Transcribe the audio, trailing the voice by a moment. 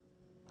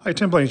Hi,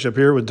 Tim Blankenship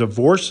here with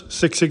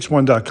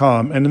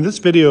Divorce661.com, and in this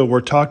video we're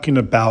talking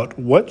about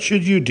what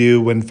should you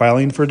do when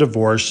filing for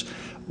divorce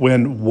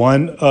when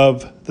one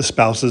of the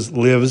spouses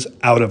lives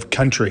out of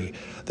country.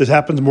 This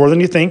happens more than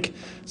you think,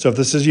 so if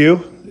this is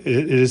you,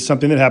 it is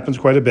something that happens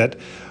quite a bit.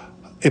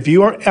 If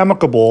you are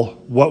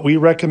amicable, what we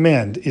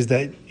recommend is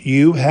that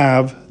you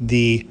have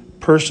the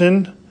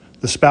person,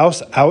 the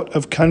spouse out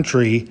of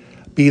country,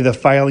 be the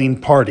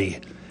filing party.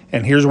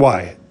 And here's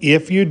why.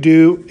 If you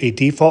do a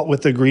default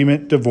with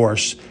agreement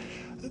divorce,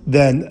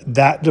 then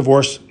that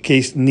divorce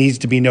case needs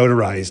to be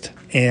notarized.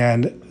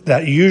 And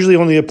that usually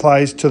only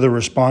applies to the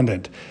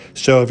respondent.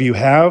 So if you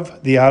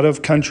have the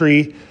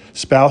out-of-country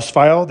spouse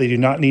file, they do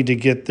not need to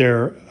get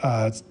their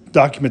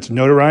documents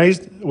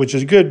notarized, which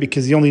is good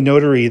because the only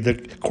notary the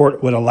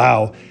court would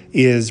allow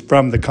is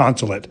from the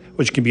consulate,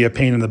 which can be a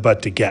pain in the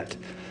butt to get.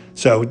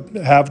 So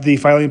have the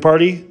filing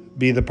party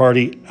be the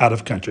party out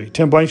of country.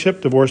 Tim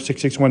Blankenship,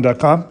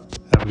 Divorce661.com.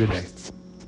 Have a good day.